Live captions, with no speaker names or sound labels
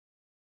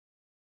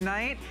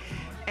night,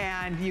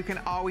 and you can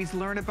always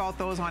learn about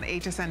those on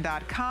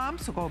hsn.com,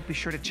 so go be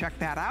sure to check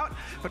that out.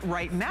 But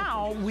right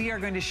now, we are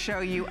going to show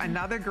you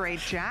another great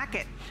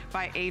jacket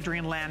by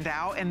Adrienne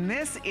Landau, and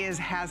this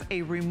has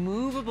a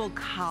removable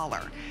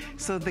collar.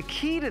 So the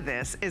key to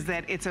this is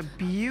that it's a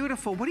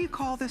beautiful, what do you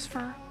call this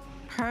fur?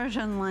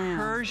 Persian lamb.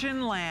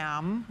 Persian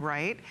lamb,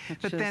 right?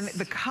 But then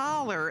the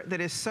collar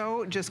that is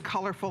so just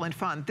colorful and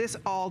fun, this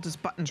all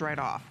just buttons right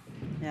off.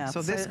 Yeah,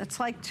 so this, it's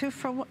like 2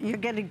 for 1. You're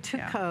getting two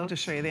coats. I'll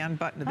just show you the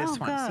unbutton of this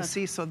one. Good. So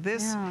see, so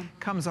this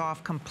comes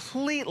off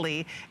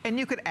completely, and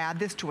you could add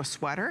this to a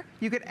sweater.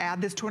 You could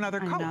add this to another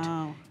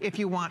coat if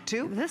you want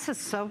to. This is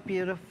so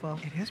beautiful.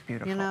 It is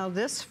beautiful. You know,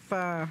 this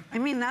fur, I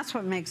mean, that's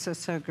what makes it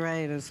so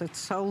great, is it's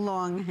so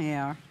long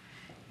hair.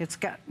 It's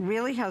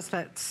really has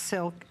that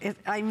silk.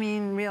 I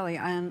mean, really,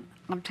 and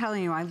I'm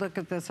telling you, I look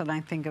at this and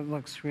I think it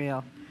looks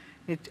real.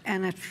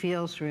 And it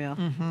feels real.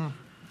 Mm-hmm.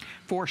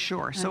 For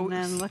sure. So and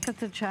then look at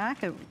the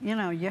jacket. You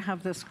know, you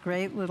have this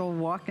great little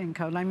walking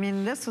coat. I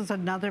mean, this is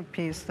another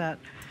piece that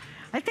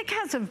I think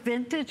has a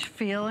vintage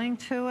feeling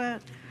to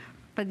it,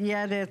 but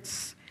yet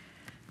it's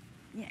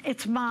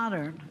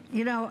modern.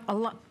 You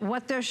know,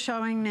 what they're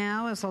showing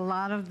now is a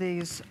lot of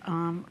these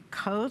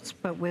coats,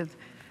 but with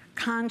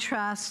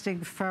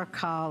contrasting fur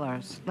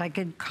collars, like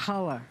in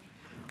color.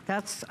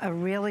 That's a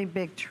really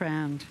big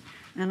trend.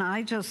 And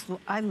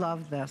I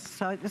love this.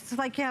 So it's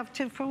like you have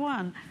 2 for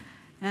 1.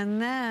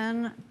 And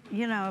then,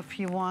 you know, if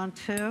you want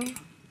to,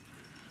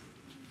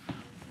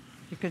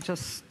 you could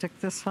just stick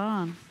this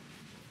on,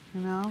 you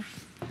know?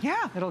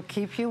 Yeah. It'll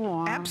keep you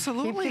warm.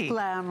 Absolutely. Keep you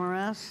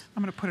glamorous.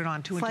 I'm gonna put it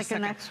on too in just a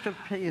second. It's like an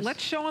extra piece.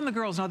 Let's show on the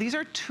girls. Now, these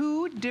are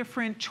 2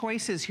 different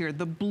choices here.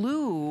 The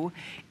blue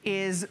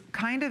is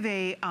kind of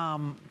a,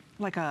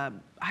 like a,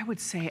 I would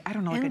say, I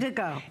don't know.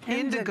 Indigo. Like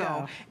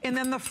indigo. And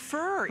then the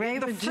fur,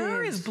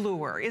 fur is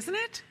bluer, isn't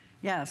it?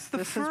 Yes,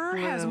 the fur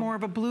has more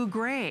of a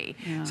blue-gray.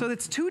 Yeah. So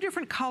it's 2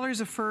 different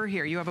colors of fur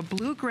here. You have a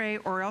blue-gray,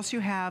 or else you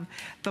have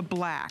the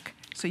black.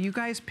 So you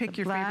guys pick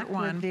your favorite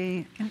one. And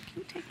can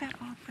you take that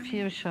off for me?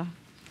 Fuchsia.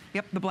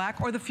 Yep, the black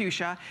or the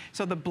fuchsia.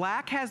 So the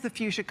black has the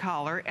fuchsia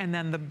collar, and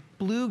then the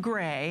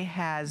blue-gray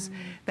has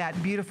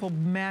that beautiful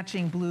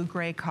matching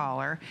blue-gray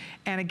collar.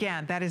 And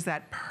again, that is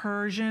that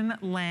Persian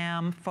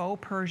lamb,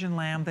 faux Persian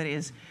lamb that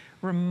is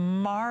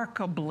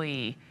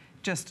remarkably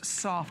just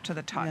soft to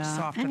the touch,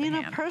 soft to the hand. And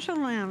you know,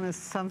 Persian lamb is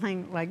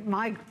something like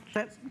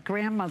that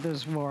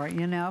grandmother's wore,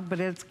 you know, but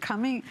it's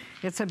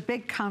a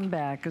big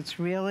comeback. It's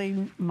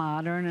really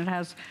modern. It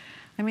has,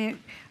 I mean,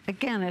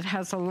 again, it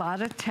has a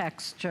lot of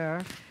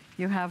texture.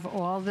 You have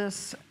all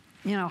this,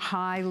 you know,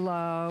 high,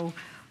 low,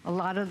 a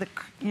lot of the,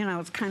 you know,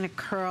 it's kind of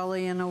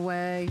curly in a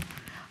way.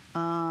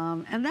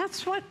 And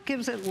that's what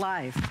gives it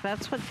life.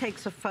 That's what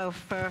takes a faux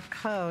fur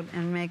coat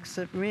and makes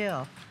it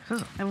real.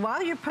 And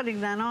while you're putting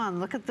that on,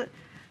 look at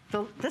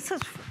this is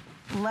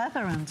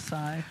leather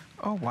inside.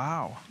 Oh,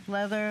 wow.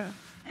 Leather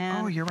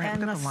and, oh, you're right.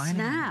 Look at the lining.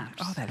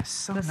 Snaps. Oh, that is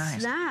so nice. The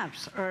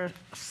snaps are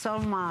so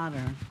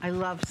modern. I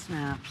love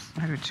snaps.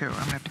 I do too. I'm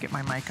gonna have to get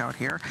my mic out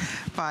here.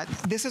 But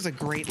this is a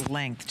great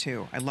length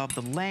too. I love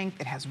the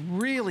length. It has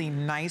really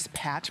nice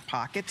patch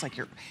pockets, like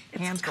your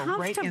hands go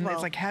right in.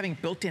 It's like having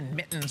built-in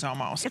mittens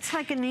almost. It's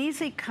like an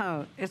easy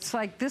coat. It's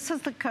like, this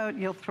is the coat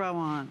you'll throw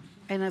on.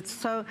 And it's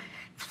so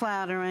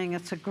flattering.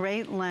 It's a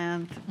great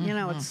length. You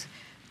know, it's,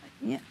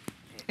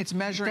 it's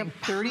measuring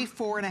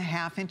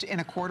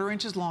 34.5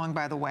 inches long,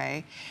 by the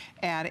way.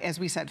 And as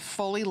we said,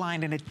 fully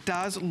lined, and it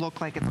does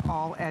look like it's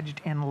all edged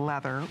in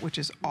leather, which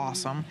is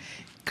awesome.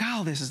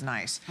 God, this is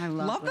nice. I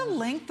love the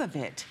length of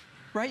it,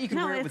 right? You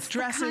can wear it with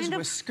dresses,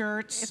 with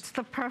skirts. It's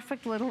the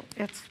perfect little,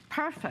 it's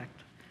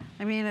perfect.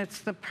 I mean,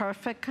 it's the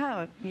perfect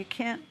coat. You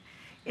can't,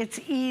 it's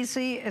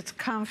easy, it's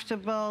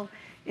comfortable,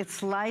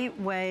 it's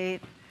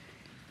lightweight,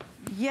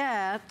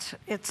 yet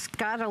it's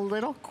got a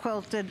little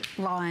quilted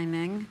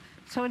lining.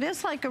 So it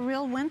is like a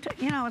real winter,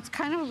 you know, it's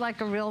kind of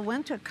like a real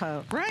winter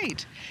coat.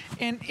 Right.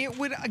 And it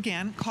would,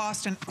 again,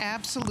 cost an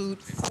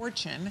absolute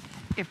fortune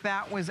if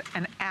that was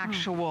an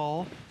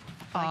actual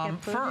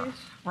fur,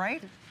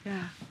 right?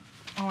 Yeah.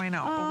 Oh, I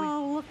know.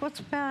 Oh, look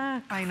what's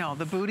back. I know,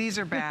 the booties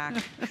are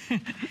back.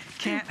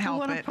 Can't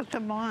help it. I want to put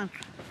them on.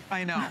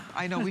 I know,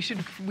 I know.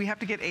 We have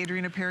to get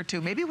Adrienne a pair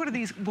too. Maybe one of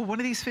these, will one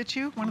of these fit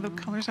you? One of the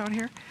colors out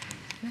here?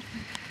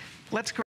 Let's